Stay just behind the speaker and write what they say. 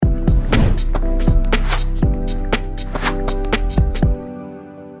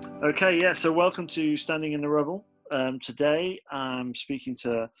Okay, yeah, so welcome to Standing in the Rubble. Today I'm speaking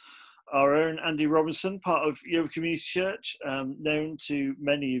to our own Andy Robinson, part of Yoga Community Church, known to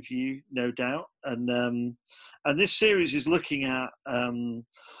many of you, no doubt. And this series is looking at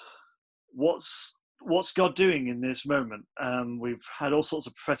what's God doing in this moment. We've had all sorts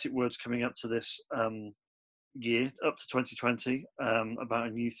of prophetic words coming up to this year, up to 2020, about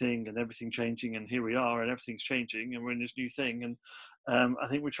a new thing and everything changing, and here we are and everything's changing and we're in this new thing. And I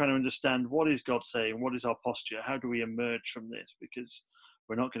think we're trying to understand, what is God saying, what is our posture, how do we emerge from this, because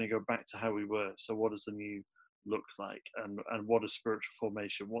we're not going to go back to how we were. So what does the new look like, and what is spiritual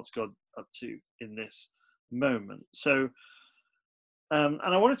formation, what's God up to in this moment? So and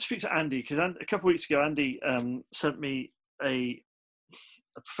I wanted to speak to Andy, because a couple of weeks ago Andy sent me a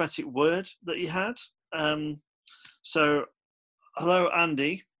prophetic word that he had. So hello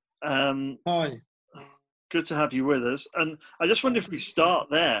Andy. Hi. Good to have you with us. And I just wonder if we start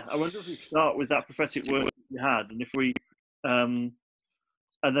there. I wonder if we start with that prophetic word that you had, and if we and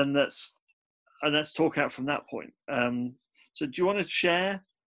then let's talk out from that point. So do you want to share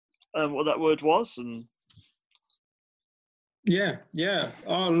what that word was? And Yeah.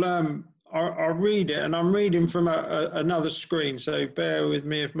 I'll read it, and I'm reading from another screen, so bear with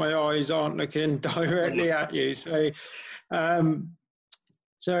me if my eyes aren't looking directly at you. So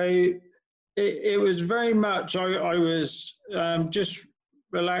it was very much, I was just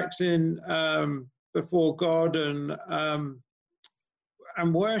relaxing before God and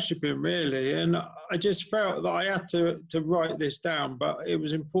worshiping, really, and I just felt that I had to write this down, but it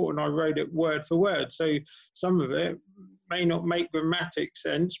was important I wrote it word for word. So some of it may not make grammatic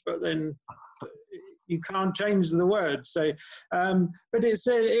sense, but then you can't change the words. So but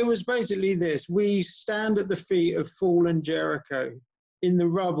it was basically this: we stand at the feet of fallen Jericho, in the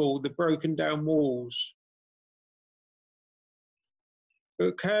rubble, the broken down walls.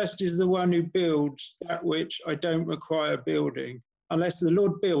 But cursed is the one who builds that which I don't require building. Unless the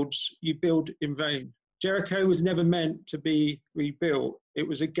Lord builds, you build in vain. Jericho was never meant to be rebuilt. It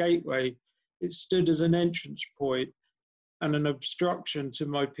was a gateway. It stood as an entrance point and an obstruction to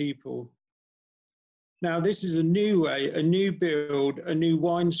my people. Now this is a new way, a new build, a new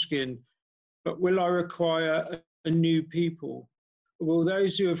wineskin. But will I require a new people? Will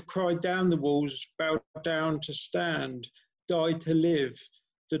those who have cried down the walls bow down to stand, die to live,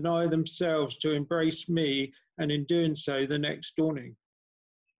 deny themselves to embrace me, and in doing so, the next dawning?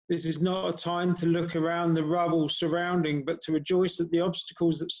 This is not a time to look around the rubble surrounding, but to rejoice that the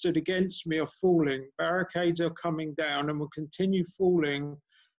obstacles that stood against me are falling. Barricades are coming down and will continue falling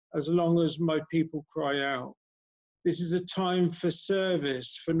as long as my people cry out. This is a time for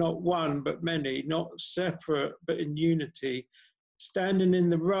service, for not one but many, not separate but in unity, standing in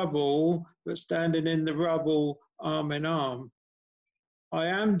the rubble, but standing in the rubble arm in arm. I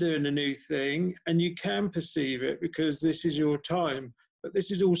am doing a new thing, and you can perceive it because this is your time, but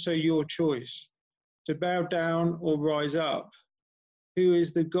this is also your choice, to bow down or rise up. Who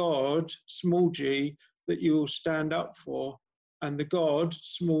is the God, small g, that you will stand up for, and the God,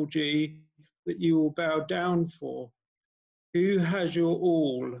 small g, that you will bow down for? Who has your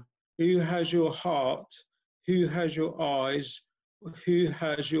all? Who has your heart? Who has your eyes? Who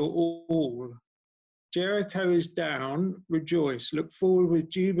has your all? Jericho is down, rejoice, look forward with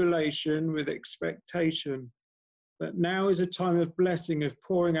jubilation, with expectation. But now is a time of blessing, of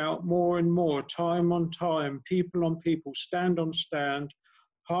pouring out more and more, time on time, people on people, stand on stand,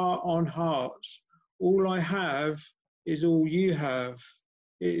 heart on hearts. All I have is all you have.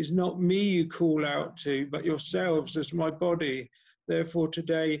 It is not me you call out to, but yourselves as my body. Therefore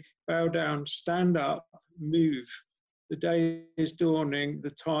today, bow down, stand up, move. The day is dawning,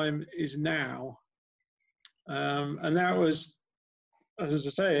 the time is now. And that was, as I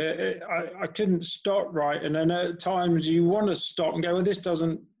say, I couldn't stop writing. And at times you want to stop and go, well, this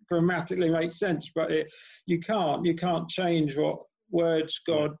doesn't grammatically make sense, but you can't change what words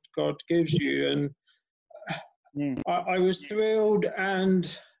God gives you. And I was thrilled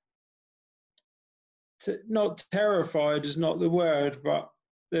and not terrified is not the word, but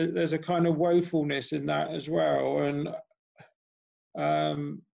there's a kind of woefulness in that as well. And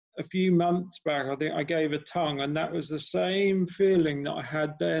a few months back, I think I gave a tongue, and that was the same feeling that I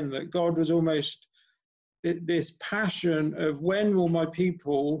had then, that God was almost this passion of, when will my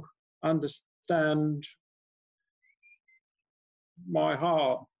people understand my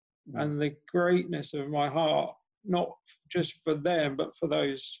heart and the greatness of my heart, not just for them, but for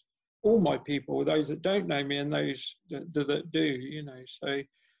those, all my people, those that don't know me and those that do, you know. So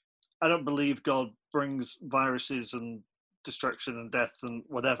I don't believe God brings viruses and destruction and death and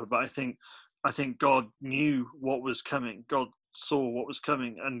whatever, but I think God knew what was coming. God saw what was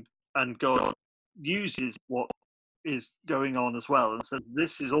coming, and and God uses what is going on as well, and says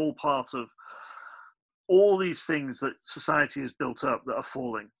this is all part of all these things that society has built up that are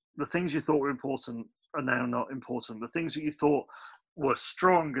falling. The things you thought were important are now not important. The things that you thought were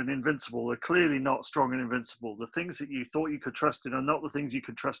strong and invincible are clearly not strong and invincible. The things that you thought you could trust in are not the things you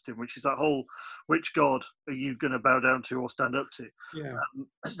could trust in, which is that whole, which God are you going to bow down to or stand up to,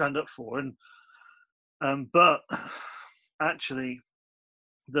 stand up for? But actually,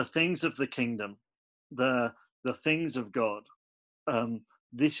 the things of the kingdom, the things of God,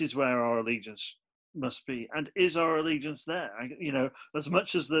 this is where our allegiance must be. And is our allegiance there? As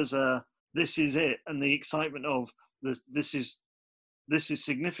much as there's this is it, and the excitement of this is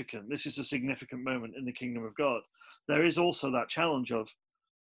significant. This is a significant moment in the kingdom of God. There is also that challenge of,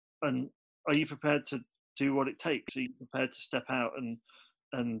 and are you prepared to do what it takes? Are you prepared to step out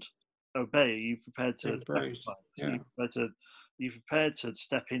and obey? Are you prepared to embrace? Yeah. Are you prepared to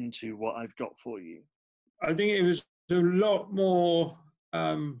step into what I've got for you? I think it was a lot more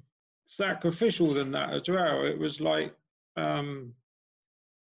sacrificial than that as well. It was like, I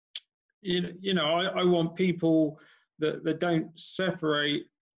want people that don't separate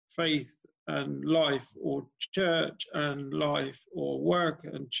faith and life, or church and life, or work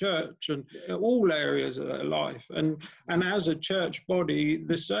and church, and all areas of their life. And as a church body,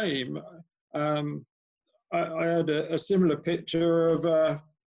 the same. I had a similar picture of a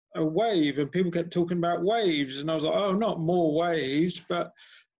wave, and people kept talking about waves, and I was like, oh, not more waves. But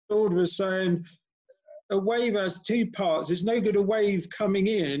Lord was saying a wave has two parts. It's no good a wave coming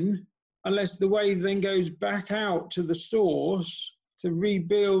in unless the wave then goes back out to the source to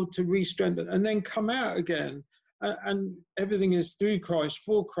rebuild, to re-strengthen, and then come out again. And everything is through Christ,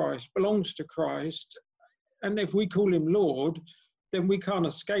 for Christ, belongs to Christ. And if we call him Lord, then we can't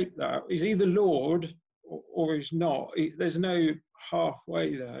escape that. He's either Lord or he's not. There's no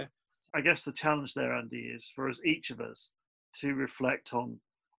halfway there. I guess the challenge there, Andy, is for us, each of us, to reflect on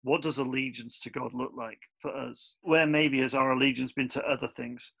what does allegiance to God look like for us? Where maybe has our allegiance been to other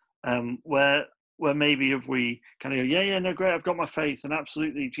things? Where maybe have we kind of go, yeah, no, great, I've got my faith, and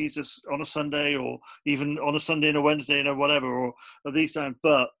absolutely Jesus on a Sunday, or even on a Sunday and a Wednesday or whatever, or at these times,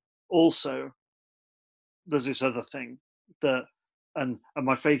 but also there's this other thing that, and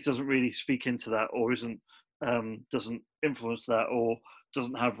my faith doesn't really speak into that, or doesn't influence that, or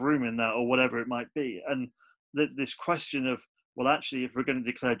doesn't have room in that, or whatever it might be. And this question of, well, actually, if we're going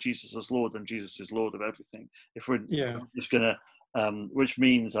to declare Jesus as Lord, then Jesus is Lord of everything. If we're just going to, which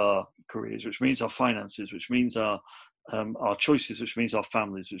means our careers, which means our finances, which means our choices, which means our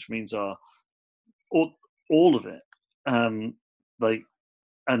families, which means our all of it.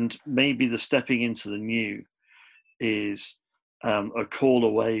 And maybe the stepping into the new is a call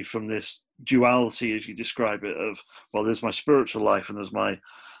away from this duality, as you describe it, of, well, there's my spiritual life and there's my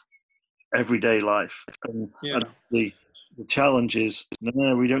everyday life. And the challenge is,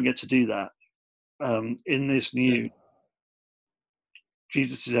 no, we don't get to do that. In this new,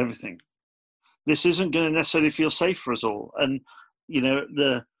 Jesus is everything. This isn't going to necessarily feel safe for us all. And,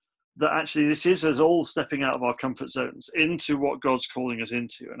 that actually this is us all stepping out of our comfort zones into what God's calling us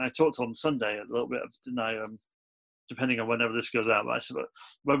into. And I talked on Sunday a little bit of, depending on whenever this goes out, but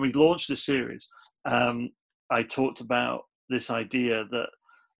when we launched this series, I talked about this idea that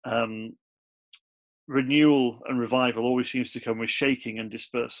renewal and revival always seems to come with shaking and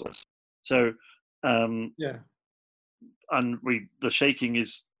dispersal. So, and the shaking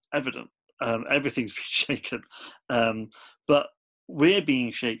is evident. Everything's been shaken, but we're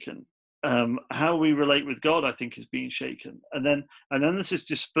being shaken. How we relate with God, I think, is being shaken. And then this is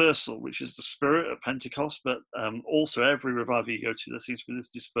dispersal, which is the spirit of Pentecost, but also every revival you go to, there seems to be this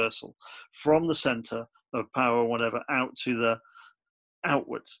dispersal from the center of power or whatever out to the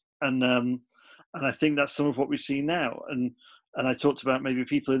outwards. And I think that's some of what we see now. And I talked about maybe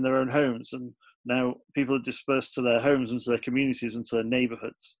people in their own homes, and now people are dispersed to their homes and to their communities and to their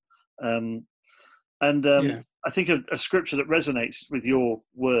neighborhoods. I think a scripture that resonates with your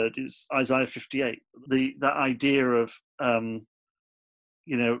word is Isaiah 58. That idea of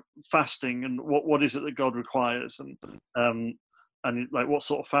fasting, and what is it that God requires, and like what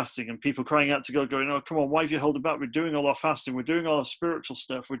sort of fasting, and people crying out to God, going, "Oh, come on, why have you holding back? We're doing all our fasting, we're doing all our spiritual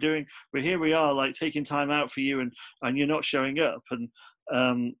stuff, we're here, we are, like, taking time out for you, and you're not showing up."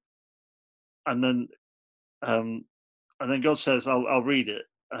 And then God says, I'll read it.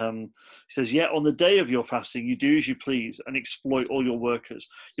 He says, "Yet on the day of your fasting, you do as you please and exploit all your workers.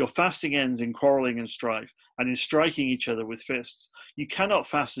 Your fasting ends in quarreling and strife, and in striking each other with fists. You cannot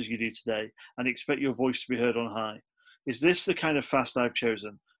fast as you do today and expect your voice to be heard on high. Is this the kind of fast I've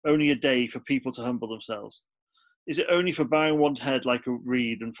chosen? Only a day for people to humble themselves?" Is it only for bowing one's head like a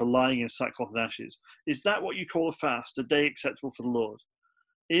reed and for lying in sackcloth and ashes? Is that what you call a fast, a day acceptable for the Lord?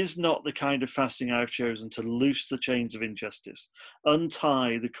 Is not the kind of fasting I have chosen to loose the chains of injustice,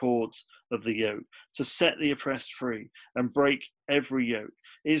 untie the cords of the yoke, to set the oppressed free and break every yoke?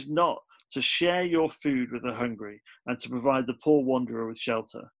 Is not to share your food with the hungry and to provide the poor wanderer with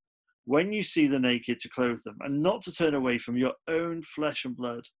shelter? When you see the naked, to clothe them, and not to turn away from your own flesh and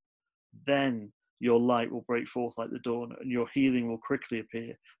blood, then your light will break forth like the dawn, and your healing will quickly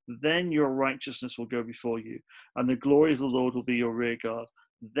appear. Then your righteousness will go before you, and the glory of the Lord will be your rear guard.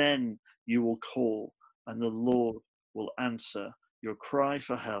 Then you will call, and the Lord will answer your cry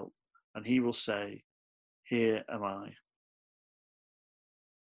for help, and he will say, here am I.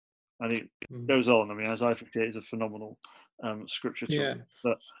 And it goes on. I mean, as I think it is a phenomenal scripture to read.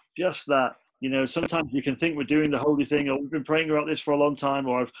 But just that, sometimes you can think we're doing the holy thing, or we've been praying about this for a long time,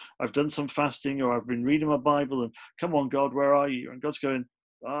 or I've done some fasting, or I've been reading my Bible, and come on, God, where are you? And God's going,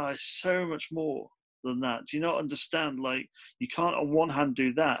 it's so much more than that. Do you not understand? Like, you can't on one hand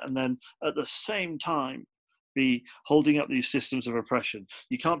do that and then at the same time be holding up these systems of oppression.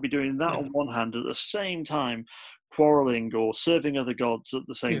 You can't be doing that on one hand at the same time quarreling or serving other gods at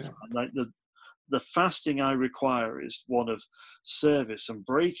the same time. Like the fasting I require is one of service and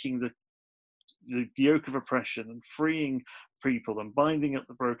breaking the yoke of oppression and freeing people and binding up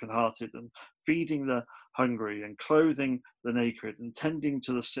the brokenhearted and feeding the hungry and clothing the naked and tending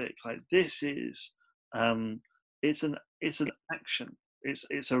to the sick. Like, this is it's an action.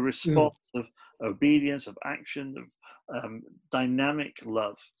 It's a response of obedience, of action, of dynamic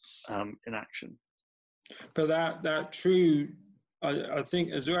love in action. But that true, I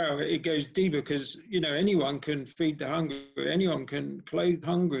think as well, it goes deeper, because anyone can feed the hungry, anyone can clothe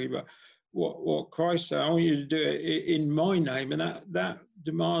hungry, but what Christ said, I want you to do it in my name, and that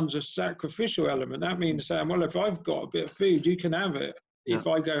demands a sacrificial element. That means saying, well, if I've got a bit of food, you can have it if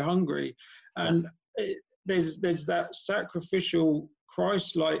I go hungry. And there's that sacrificial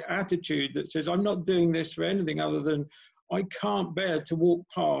Christ-like attitude that says, I'm not doing this for anything other than I can't bear to walk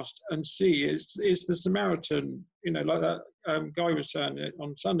past and see. It's the Samaritan, like that guy was saying it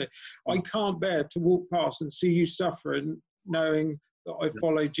on Sunday. I can't bear to walk past and see you suffering, knowing that I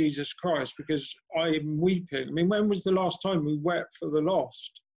follow Jesus Christ, because I am weeping. I mean, when was the last time we wept for the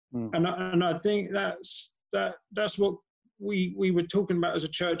lost? And I think that's what we were talking about as a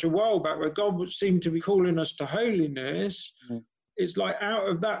church a while back, where God would seem to be calling us to holiness. It's like, out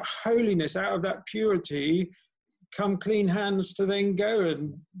of that holiness, out of that purity, come clean hands to then go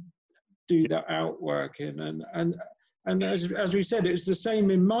and do that outworking. And as we said, it's the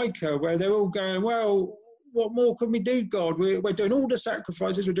same in Micah, where they're all going, well, what more can we do, God? We're doing all the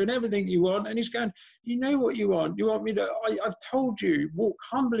sacrifices, we're doing everything you want. And he's going, you know what you want. You want me to, I've told you, walk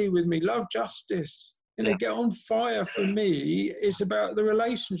humbly with me, love justice. Get on fire for me. It's about the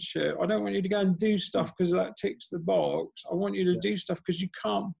relationship. I don't want you to go and do stuff because that ticks the box. I want you to do stuff because you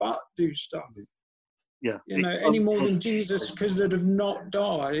can't but do stuff. Any more than Jesus, because they'd have not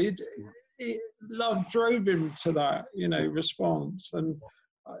died. Love drove him to that, response. And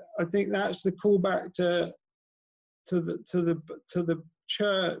I think that's the callback to the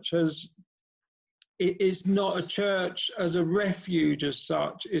church as it is not a church as a refuge as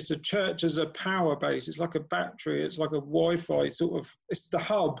such. It's a church as a power base. It's like a battery. It's like a Wi-Fi sort of. It's the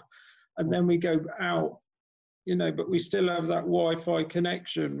hub, and then we go out, but we still have that Wi-Fi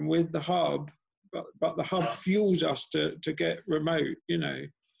connection with the hub. But the hub fuels us to get remote,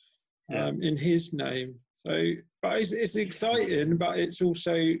 in His name. So, but it's exciting, but it's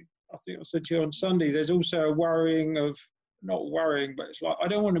also, I think I said to you on Sunday, there's also a worrying of, not worrying, but it's like, I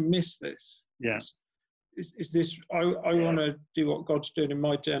don't want to miss this. Is this, I want to do what God's doing in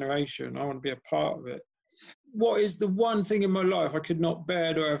my generation. I want to be a part of it. What is the one thing in my life I could not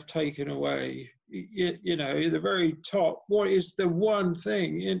bear to have taken away? The very top, what is the one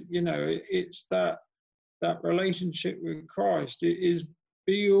thing? It's that relationship with Christ. It is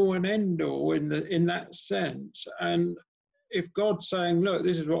be all and end all in that sense. And if God's saying, look,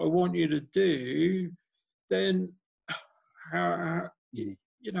 this is what I want you to do, then how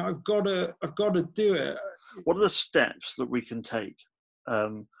I've got to do it. What are the steps that we can take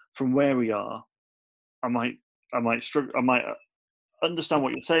from where we are? I might struggle. I might understand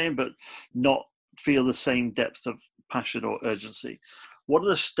what you're saying, but not feel the same depth of passion or urgency. What are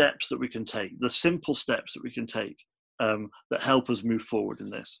the steps that we can take? The simple steps that we can take that help us move forward in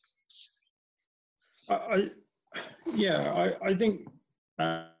this? I think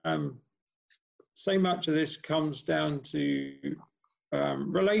so much of this comes down to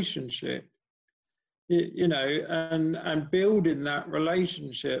relationship, and building that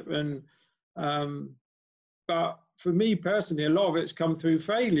relationship. And But for me personally, a lot of it's come through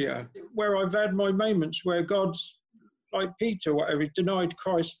failure, where I've had my moments where God's, like Peter, whatever, he denied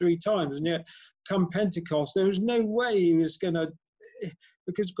Christ 3 times, and yet come Pentecost, there was no way he was going to,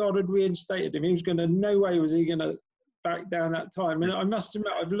 because God had reinstated him, no way was he going to back down that time. And I must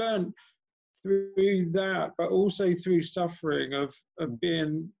admit, I've learned through that, but also through suffering of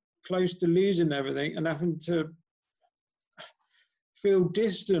being close to losing everything and having to feel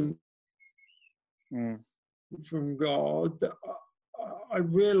distant from God, I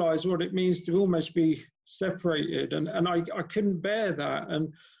realized what it means to almost be separated, and I couldn't bear that.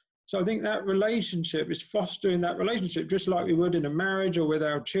 And so I think that relationship is fostering that relationship, just like we would in a marriage or with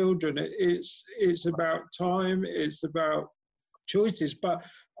our children. It's about time, it's about choices. But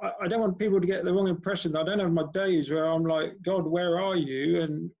I don't want people to get the wrong impression that I don't have my days where I'm like, God, where are you?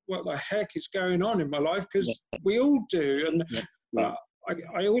 And what the heck is going on in my life? Because we all do. And but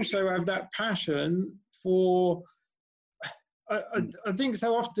I also have that passion for, I think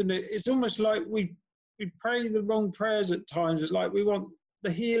so often it's almost like we pray the wrong prayers at times. It's like we want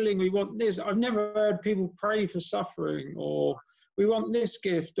the healing, we want this. I've never heard people pray for suffering, or we want this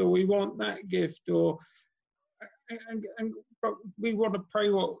gift, or we want that gift, or but we want to pray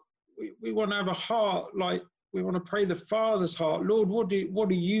what we want to have a heart, like we want to pray the Father's heart. Lord, what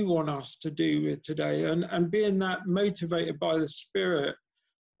do you want us to do with today? And being that motivated by the Spirit,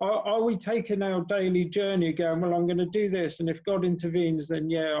 are we taking our daily journey going, well, I'm going to do this, and if God intervenes,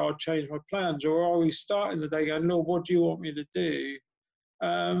 then yeah, I'll change my plans? Or are we starting the day going, Lord, what do you want me to do?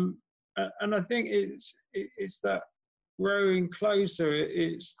 And I think it's that growing closer.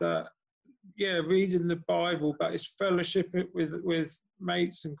 It's that, yeah, reading the Bible, but it's fellowship with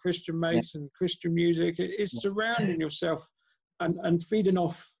mates and Christian mates and Christian music. It's surrounding yourself and feeding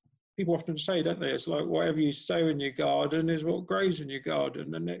off. People often say, don't they? It's like whatever you sow in your garden is what grows in your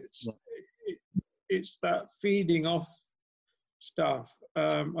garden, and it's that feeding off stuff.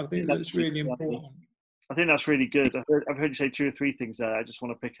 I think that's really important. I think that's really good. I've heard you say 2 or 3 things there. I just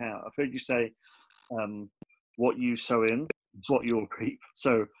want to pick out. I've heard you say, what you sow in is what you'll reap.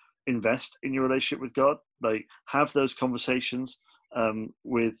 So invest in your relationship with God. Like, have those conversations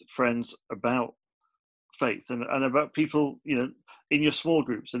with friends about faith and about people, in your small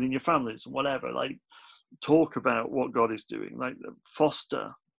groups and in your families and whatever. Like, talk about what God is doing. Like,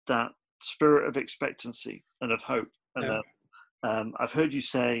 foster that spirit of expectancy and of hope. And I've heard you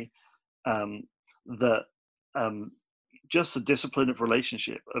say that just the discipline of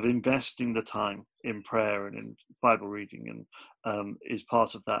relationship, of investing the time in prayer and in Bible reading, and is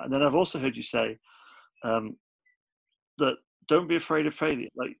part of that. And then I've also heard you say that don't be afraid of failure.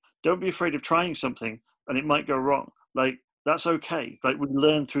 Like, don't be afraid of trying something and it might go wrong. Like, that's okay. Like, we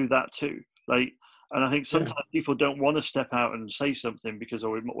learn through that too. Like, and I think sometimes people don't want to step out and say something because,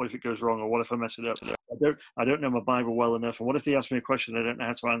 oh, what if it goes wrong, or what if I mess it up? I don't know my Bible well enough, and what if they ask me a question I don't know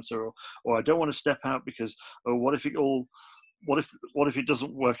how to answer, or I don't want to step out because, oh, what if it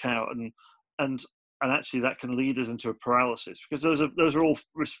doesn't work out, and actually that can lead us into a paralysis, because those are all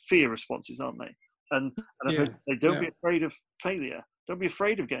fear responses, aren't they? And I've heard you say, don't be afraid of failure. Don't be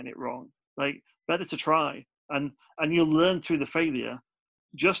afraid of getting it wrong. Like, better to try, and you'll learn through the failure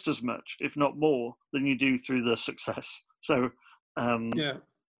just as much, if not more, than you do through the success. So, I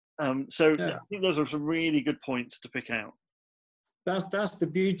think those are some really good points to pick out. That's the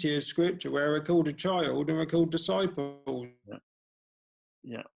beauty of Scripture, where we're called a child and we're called disciples.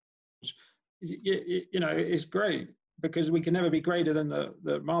 Yeah. It's great because we can never be greater than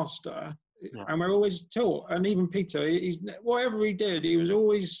the master. And we're always taught. And even Peter, whatever he did, he was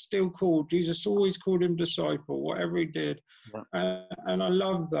always still called. Jesus always called him disciple, whatever he did. And I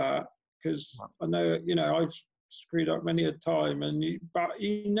love that, because I know, I've screwed up many a time, but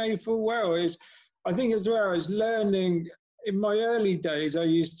full well I think as well as learning. In my early days, I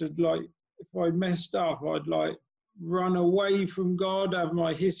used to, like, if I messed up, I'd like run away from God, have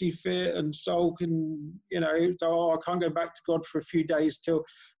my hissy fit and sulk, and I can't go back to God for a few days till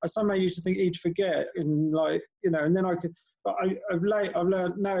I somehow used to think he'd forget, and and then I could. But I've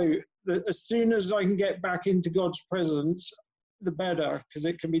learned no, that as soon as I can get back into God's presence, the better, because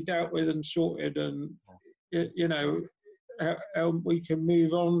it can be dealt with and sorted, and we can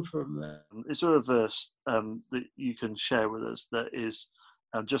move on from there. Is there a verse that you can share with us that is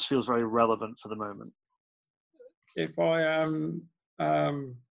just feels very relevant for the moment? If I am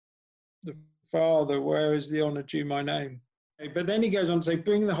the Father, where is the honour due my name? But then he goes on to say,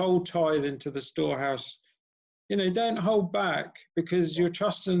 bring the whole tithe into the storehouse. Don't hold back, because you're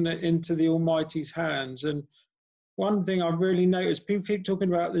trusting it into the Almighty's hands. And one thing I've really noticed, people keep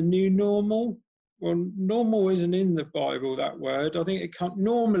talking about the new normal. well, normal isn't in the Bible, that word. I think it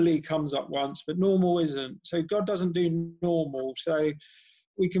normally comes up once, but normal isn't. So God doesn't do normal. So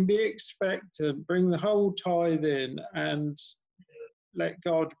we can be expectant, bring the whole tithe in and let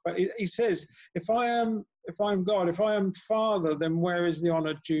God. But he says, if I am God, if I am Father, then where is the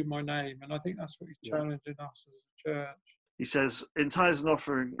honour due my name? And I think that's what he's challenging us as a church. He says, in tithes and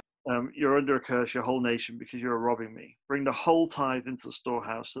offering, you're under a curse, your whole nation, because you are robbing me. Bring the whole tithe into the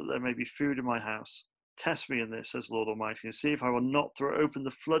storehouse, so that there may be food in my house. Test me in this, says the Lord Almighty, and see if I will not throw open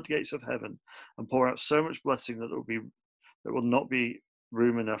the floodgates of heaven and pour out so much blessing that there will not be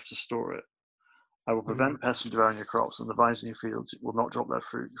room enough to store it. I will prevent pests from devouring your crops, and the vines in your fields will not drop their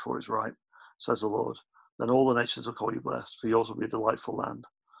fruit before it's ripe, says the Lord. Then all the nations will call you blessed, for yours will be a delightful land.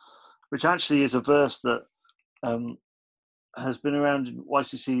 Which actually is a verse that has been around in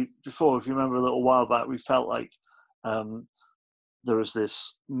YCC before. If you remember a little while back, we felt like there was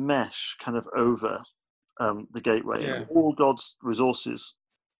this mesh kind of over the gateway. Yeah. And all God's resources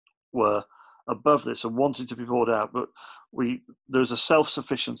were above this and wanted to be poured out. But there's a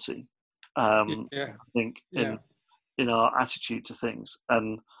self-sufficiency, I think, in our attitude to things.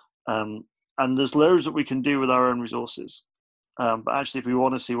 And there's loads that we can do with our own resources. But actually, if we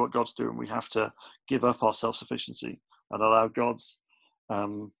want to see what God's doing, we have to give up our self-sufficiency and allow God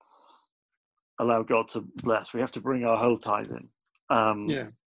to bless. We have to bring our whole tithe in,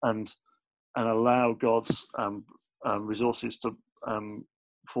 and allow God's resources to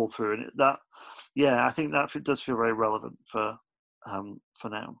fall through. And I think that does feel very relevant for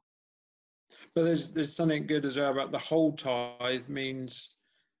now. But there's something good as well about the whole tithe means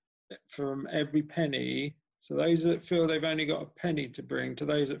from every penny. So those that feel they've only got a penny to bring, to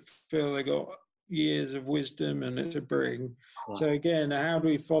those that feel they've got years of wisdom and it to bring. So again, how do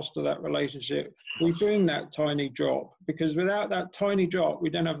we foster that relationship? We bring that tiny drop, because without that tiny drop, we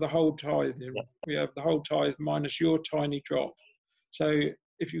don't have the whole tithe in. We have the whole tithe minus your tiny drop. So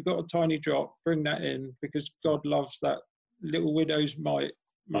if you've got a tiny drop, bring that in, because God loves that little widow's mite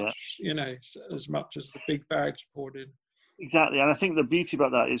much, as much as the big bags poured in. Exactly. And I think the beauty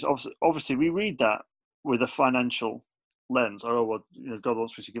about that is obviously we read that with a financial lens. God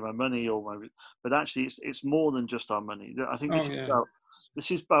wants me to give my money, but actually it's more than just our money. I think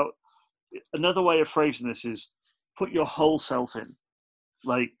this is about another way of phrasing this is put your whole self in,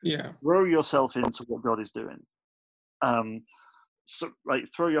 throw yourself into what God is doing.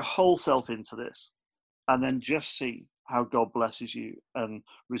 Throw your whole self into this, and then just see how God blesses you and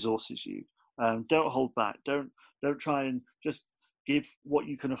resources you. Don't hold back. Don't try and just give what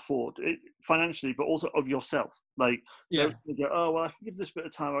you can afford financially, but also of yourself. Don't go, oh well, I can give this bit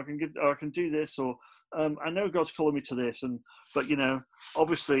of time. I can do this, or I know God's calling me to this, but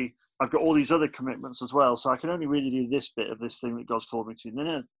obviously I've got all these other commitments as well, so I can only really do this bit of this thing that God's called me to.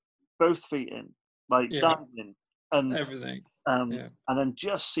 No, both feet in, dive in, and everything, and then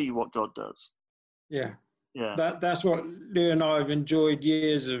just see what God does. That's what Lou and I have enjoyed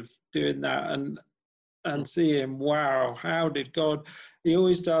years of doing that, and seeing, wow, how did God, he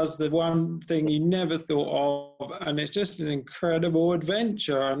always does the one thing you never thought of, and it's just an incredible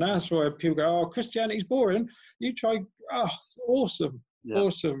adventure. And that's why people go, oh, Christianity's boring. You try, awesome,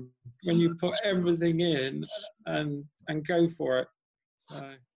 awesome, when you put everything in and go for it.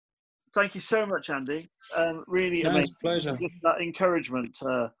 So thank you so much, Andy. Really amazing. Pleasure. Just that encouragement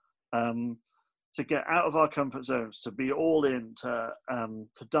to get out of our comfort zones, to be all in, to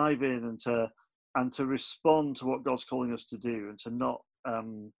dive in, and to respond to what God's calling us to do, and to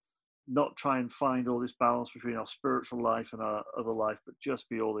not try and find all this balance between our spiritual life and our other life, but just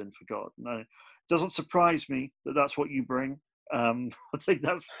be all in for God. No, it doesn't surprise me that that's what you bring. I think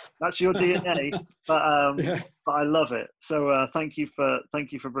that's your DNA, but I love it. So thank you for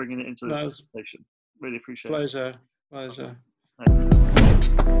bringing it into this conversation. Really appreciate it. Pleasure. Thank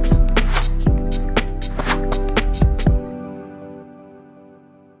you.